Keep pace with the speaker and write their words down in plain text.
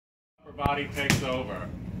upper body takes over.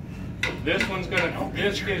 This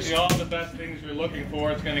gives you all the best things you're looking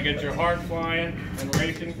for. It's going to get your heart flying and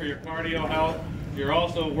racing for your cardio health. You're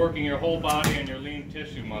also working your whole body and your lean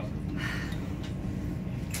tissue muscles.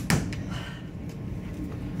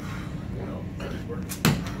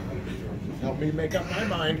 Help me make up my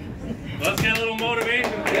mind. Let's get a little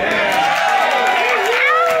motivation. Yeah.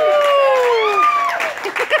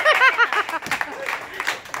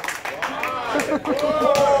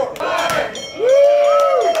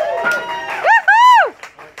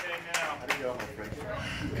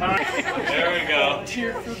 There we go.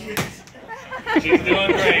 She's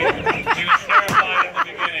doing great. She was terrified at the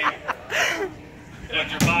beginning, but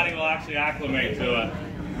your body will actually acclimate to it.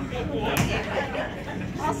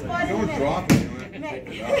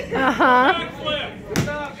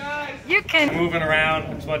 You can. Moving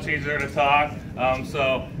around, it's much easier to talk.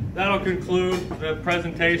 So that'll conclude the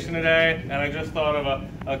presentation today. And I just thought of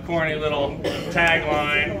a corny little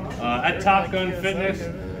tagline. At Top Gun Fitness,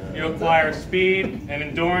 you acquire speed and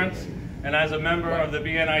endurance. And as a member of the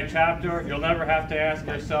BNI chapter, you'll never have to ask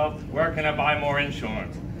yourself, where can I buy more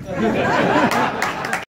insurance?